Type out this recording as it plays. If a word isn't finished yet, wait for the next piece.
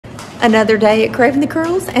Another day at Craving the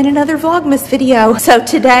Curls and another Vlogmas video. So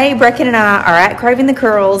today, Brecken and I are at Craving the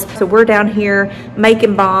Curls. So we're down here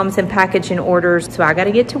making bombs and packaging orders. So I gotta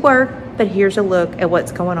get to work, but here's a look at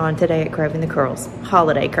what's going on today at Craving the Curls.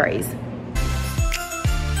 Holiday craze.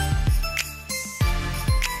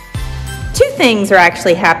 Two things are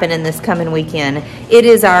actually happening this coming weekend. It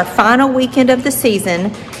is our final weekend of the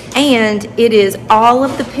season, and it is all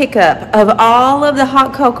of the pickup of all of the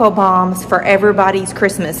hot cocoa bombs for everybody's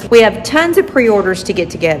Christmas. We have tons of pre-orders to get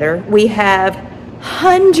together. We have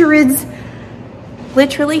hundreds,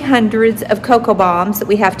 literally hundreds of cocoa bombs that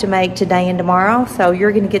we have to make today and tomorrow. So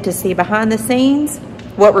you're gonna get to see behind the scenes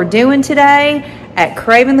what we're doing today at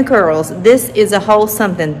Craving the Curls. This is a whole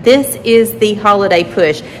something. This is the holiday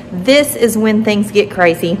push. This is when things get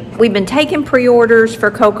crazy. We've been taking pre-orders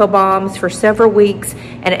for cocoa bombs for several weeks,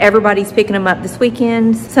 and everybody's picking them up this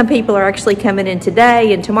weekend. Some people are actually coming in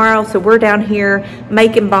today and tomorrow, so we're down here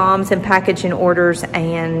making bombs and packaging orders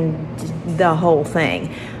and the whole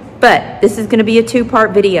thing. But this is gonna be a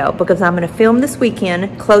two-part video because I'm gonna film this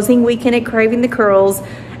weekend, closing weekend at Craving the Curls,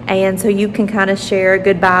 and so you can kind of share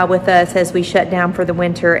goodbye with us as we shut down for the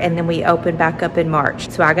winter and then we open back up in March.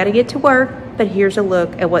 So I got to get to work, but here's a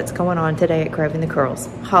look at what's going on today at Craving the Curls.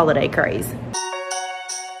 Holiday craze.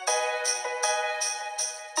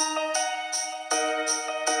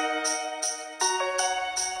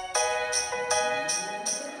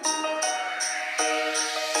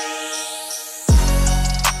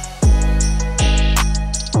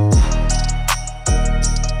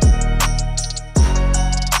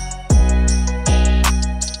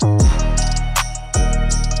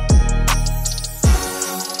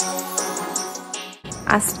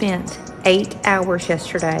 I spent 8 hours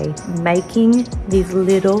yesterday making these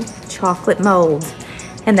little chocolate molds.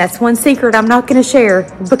 And that's one secret I'm not gonna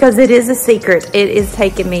share because it is a secret. It is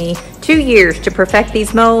taking me 2 years to perfect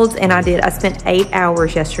these molds, and I did. I spent 8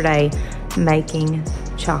 hours yesterday making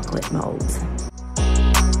chocolate molds.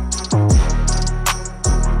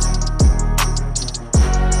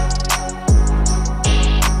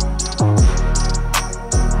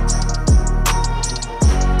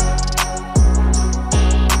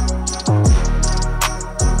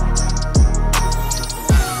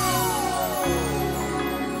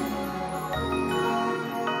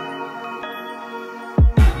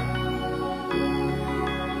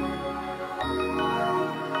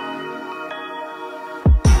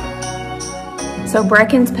 So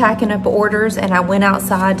Brecken's packing up orders, and I went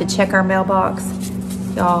outside to check our mailbox.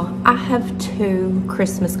 Y'all, I have 2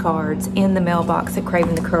 Christmas cards in the mailbox at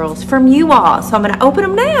Craving the Curls from you all. So I'm gonna open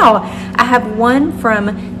them now. I have one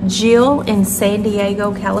from Jill in San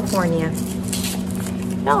Diego, California.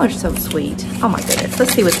 Y'all are so sweet. Oh my goodness,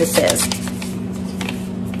 let's see what this says.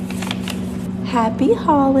 Happy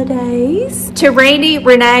holidays to Randy,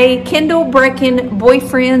 Renee, Kendall, Brecken,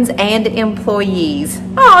 boyfriends, and employees.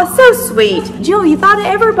 Oh, so sweet. Jill, you thought of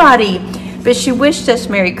everybody. But she wished us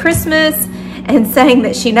Merry Christmas and saying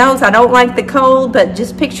that she knows I don't like the cold, but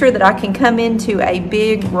just picture that I can come into a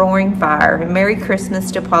big roaring fire. And Merry Christmas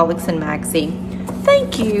to Pollux and Maxie.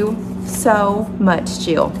 Thank you so much,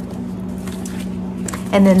 Jill.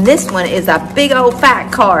 And then this one is a big old fat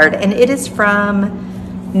card, and it is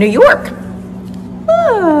from New York.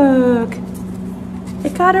 Look,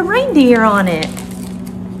 it got a reindeer on it.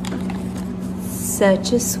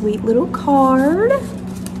 Such a sweet little card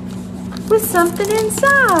with something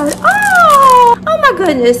inside. Oh my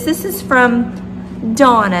goodness, this is from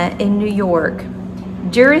Donna in New York.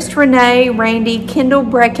 Dearest Renee, Randy, Kendall,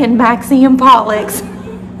 Brecken, Maxie, and Pollux.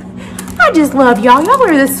 I just love y'all. Y'all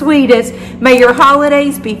are the sweetest. May your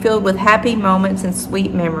holidays be filled with happy moments and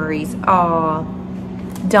sweet memories. Aw,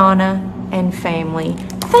 Donna and family.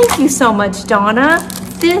 Thank you so much, Donna.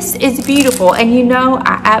 This is beautiful, and you know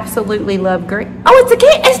I absolutely love green. Oh,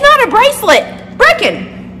 it's not a bracelet, Brecken.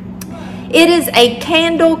 It is a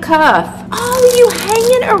candle cuff. Oh, you hang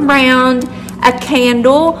it around a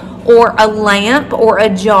candle or a lamp or a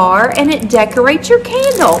jar, and it decorates your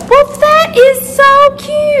candle. Well, that is so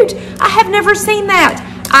cute. I have never seen that.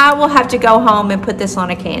 I will have to go home and put this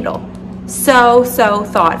on a candle. So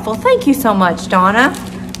thoughtful. Thank you so much, Donna.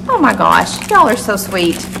 Oh my gosh, y'all are so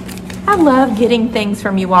sweet. I love getting things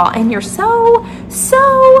from you all, and you're so,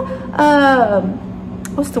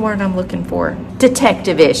 what's the word I'm looking for?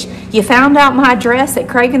 Detective-ish. You found out my address at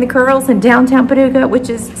Craving the Curls in downtown Paducah, which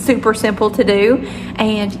is super simple to do,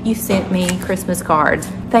 and you sent me Christmas cards.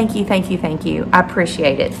 Thank you, thank you, thank you. I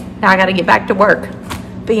appreciate it. Now I gotta get back to work.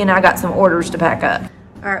 B and I got some orders to pack up.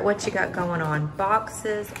 All right, what you got going on?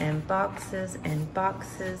 Boxes and boxes and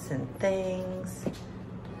boxes and things.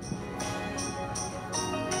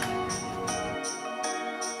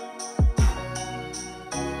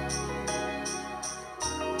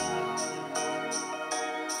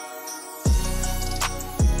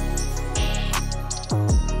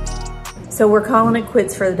 So we're calling it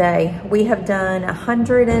quits for the day. We have done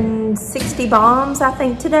 160 bombs, I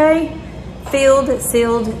think, today. Filled,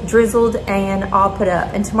 sealed, drizzled, and all put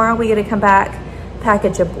up. And tomorrow we gotta come back,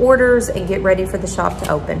 package up orders, and get ready for the shop to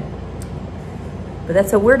open. But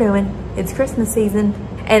that's what we're doing. It's Christmas season.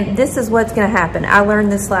 And this is what's gonna happen. I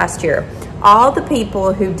learned this last year. All the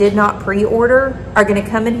people who did not pre-order are gonna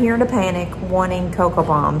come in here in a panic wanting cocoa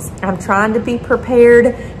bombs. I'm trying to be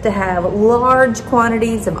prepared to have large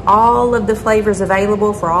quantities of all of the flavors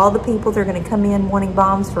available for all the people that are gonna come in wanting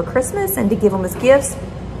bombs for Christmas and to give them as gifts.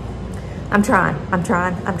 I'm trying,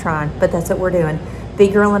 but that's what we're doing.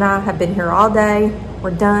 Big Girl and I have been here all day.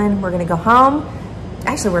 We're done, we're gonna go home.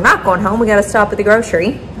 Actually, we're not going home. We got to stop at the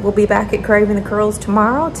grocery. We'll be back at Craving the Curls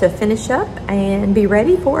tomorrow to finish up and be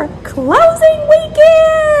ready for closing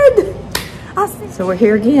weekend. Awesome. So we're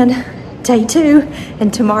here again, day 2,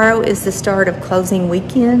 and tomorrow is the start of closing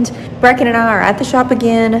weekend. Brecken and I are at the shop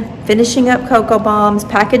again, finishing up cocoa bombs,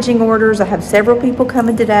 packaging orders. I have several people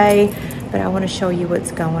coming today, but I want to show you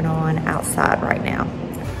what's going on outside right now.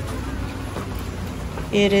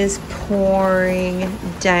 It is pouring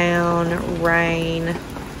down rain.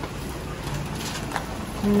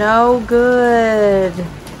 No good.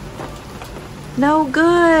 No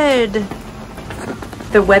good.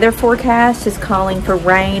 The weather forecast is calling for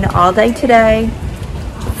rain all day today,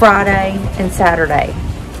 Friday, and Saturday.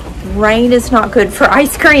 Rain is not good for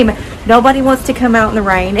ice cream. Nobody wants to come out in the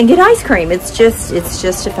rain and get ice cream. It's just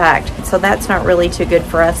a fact. So that's not really too good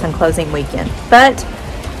for us on closing weekend. But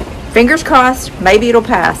fingers crossed, maybe it'll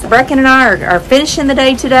pass. Brecken and I are finishing the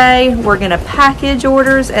day today. We're gonna package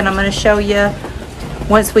orders, and I'm gonna show you,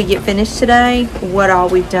 once we get finished today, what all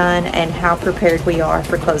we've done and how prepared we are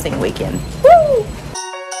for closing weekend. Woo!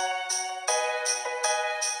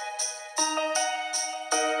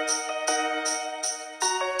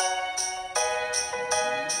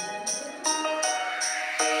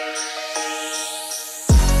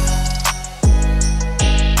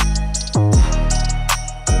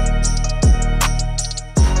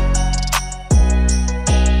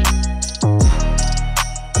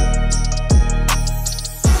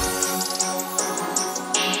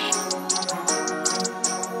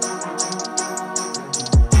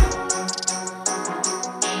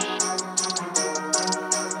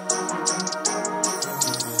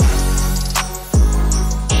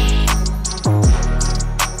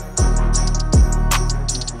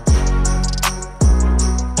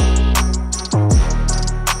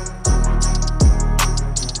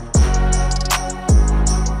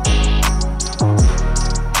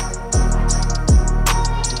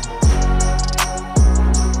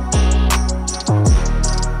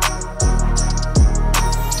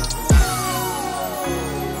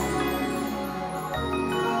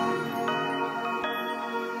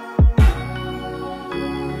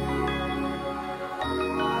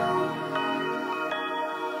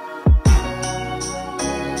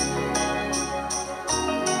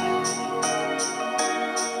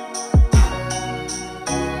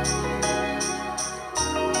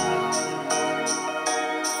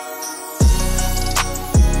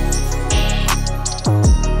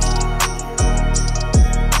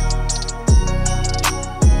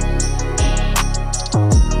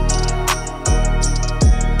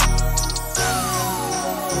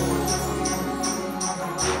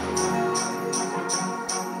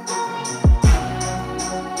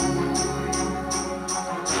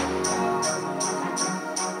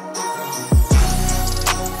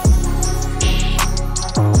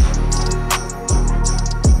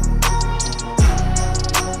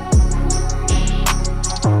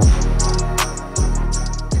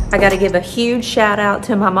 I gotta give a huge shout out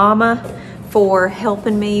to my mama for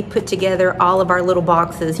helping me put together all of our little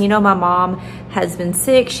boxes. You know, my mom has been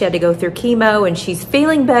sick. She had to go through chemo and she's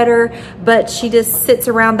feeling better, but she just sits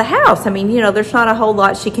around the house. I mean, you know, there's not a whole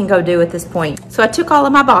lot she can go do at this point. So I took all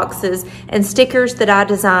of my boxes and stickers that I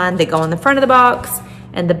designed that go on the front of the box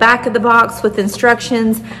and the back of the box with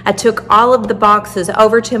instructions. I took all of the boxes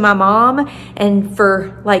over to my mom, and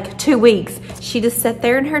for like 2 weeks, she just sat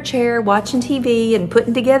there in her chair watching TV and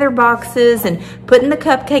putting together boxes and putting the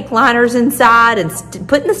cupcake liners inside and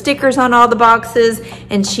putting the stickers on all the boxes.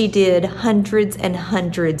 And she did hundreds and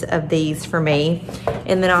hundreds of these for me.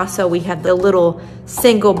 And then also we have the little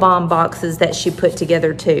single bomb boxes that she put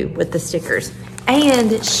together too with the stickers.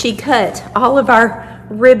 And she cut all of our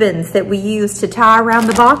ribbons that we use to tie around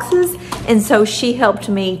the boxes. And so she helped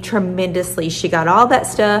me tremendously. She got all that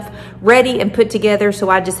stuff ready and put together, so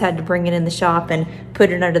I just had to bring it in the shop and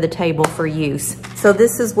put it under the table for use. So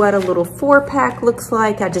this is what a little 4-pack looks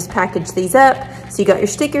like. I just packaged these up. So you got your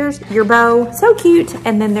stickers, your bow, so cute,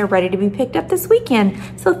 and then they're ready to be picked up this weekend.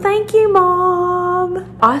 So thank you,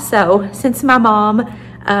 Mom. Also, since my mom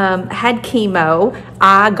had chemo,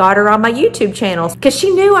 I got her on my YouTube channel because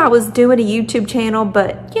she knew I was doing a YouTube channel,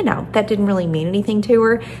 but you know, that didn't really mean anything to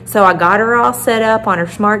her. So I got her all set up on her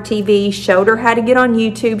smart TV, showed her how to get on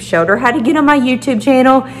YouTube, showed her how to get on my YouTube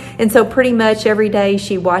channel. And so pretty much every day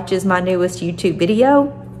she watches my newest YouTube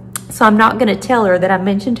video. So I'm not gonna tell her that I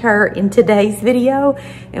mentioned her in today's video,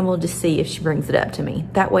 and we'll just see if she brings it up to me.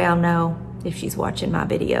 That way I'll know if she's watching my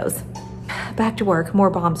videos. Back to work, more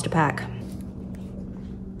bombs to pack.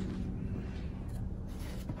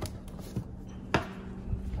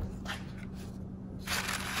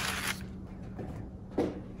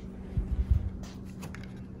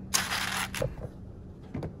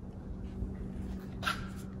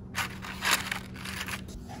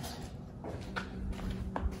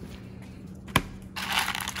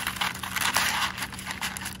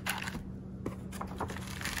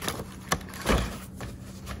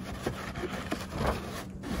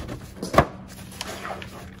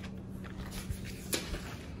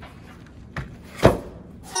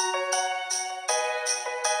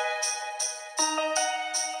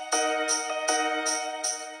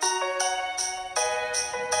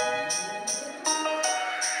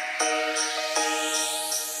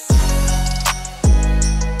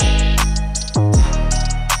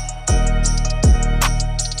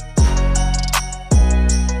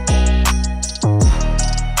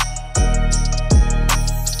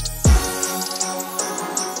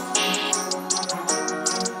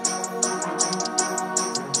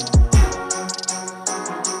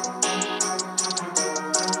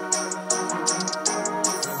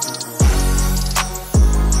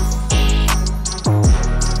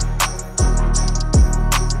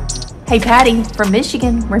 Hey Patty, from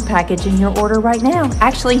Michigan, we're packaging your order right now.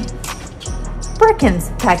 Actually, Brecken's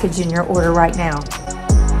packaging your order right now.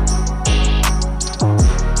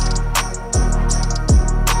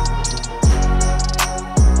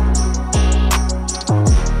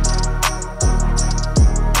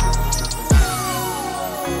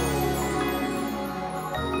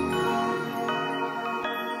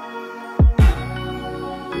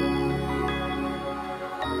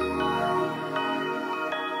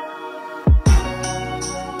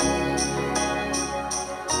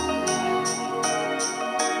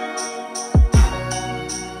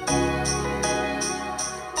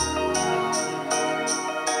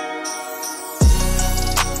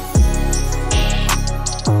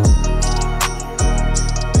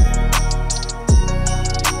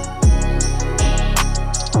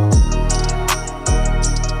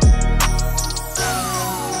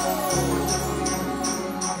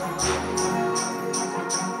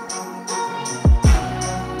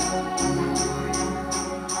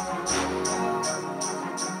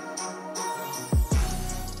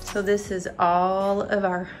 So this is all of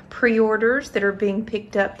our pre-orders that are being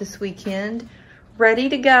picked up this weekend. Ready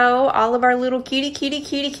to go. All of our little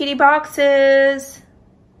kitty boxes.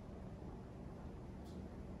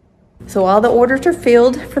 So all the orders are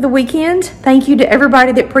filled for the weekend. Thank you to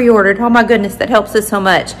everybody that pre-ordered. Oh my goodness, that helps us so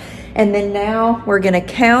much. And then now we're gonna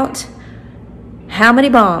count how many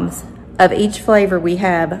bombs of each flavor we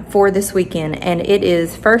have for this weekend. And it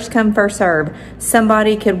is first come, first serve.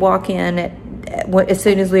 Somebody could walk in as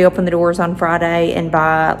soon as we open the doors on Friday and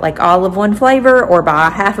buy like all of one flavor or buy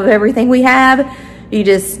half of everything we have. You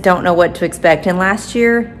just don't know what to expect. And last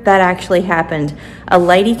year that actually happened. A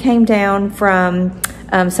lady came down from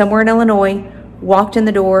somewhere in Illinois, walked in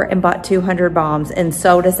the door and bought 200 bombs and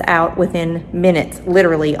sold us out within minutes,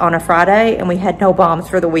 literally on a Friday, and we had no bombs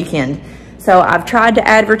for the weekend. So I've tried to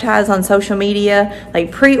advertise on social media,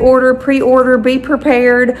 like pre-order, be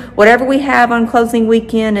prepared. Whatever we have on closing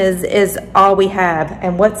weekend is all we have.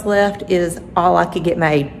 And what's left is all I could get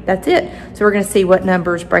made. That's it. So we're gonna see what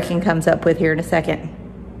numbers Brecken comes up with here in a second.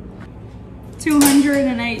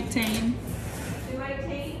 218.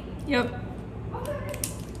 218? Yep.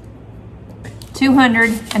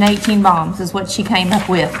 218 bombs is what she came up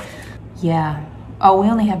with. Yeah. Oh, we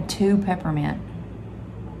only have 2 peppermint.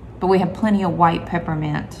 But we have plenty of white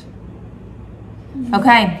peppermint.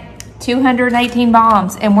 Okay, 218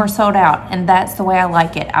 bombs and we're sold out, and that's the way I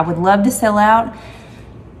like it. I would love to sell out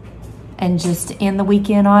and just end the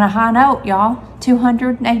weekend on a high note, y'all.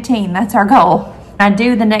 218, that's our goal. I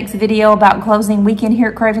do the next video about closing weekend here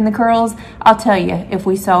at Craving the Curls, I'll tell you if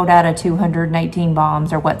we sold out of 218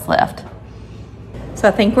 bombs or what's left. So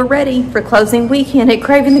I think we're ready for closing weekend at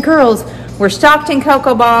Craving the Curls. We're stocked in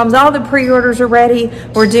cocoa bombs. All the pre-orders are ready.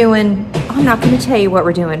 We're doing, I'm not going to tell you what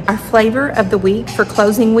we're doing. Our flavor of the week for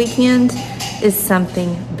closing weekend is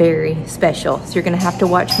something very special. So you're going to have to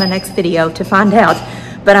watch my next video to find out.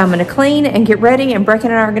 But I'm going to clean and get ready, and Brecken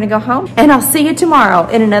and I are going to go home. And I'll see you tomorrow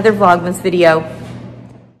in another Vlogmas video.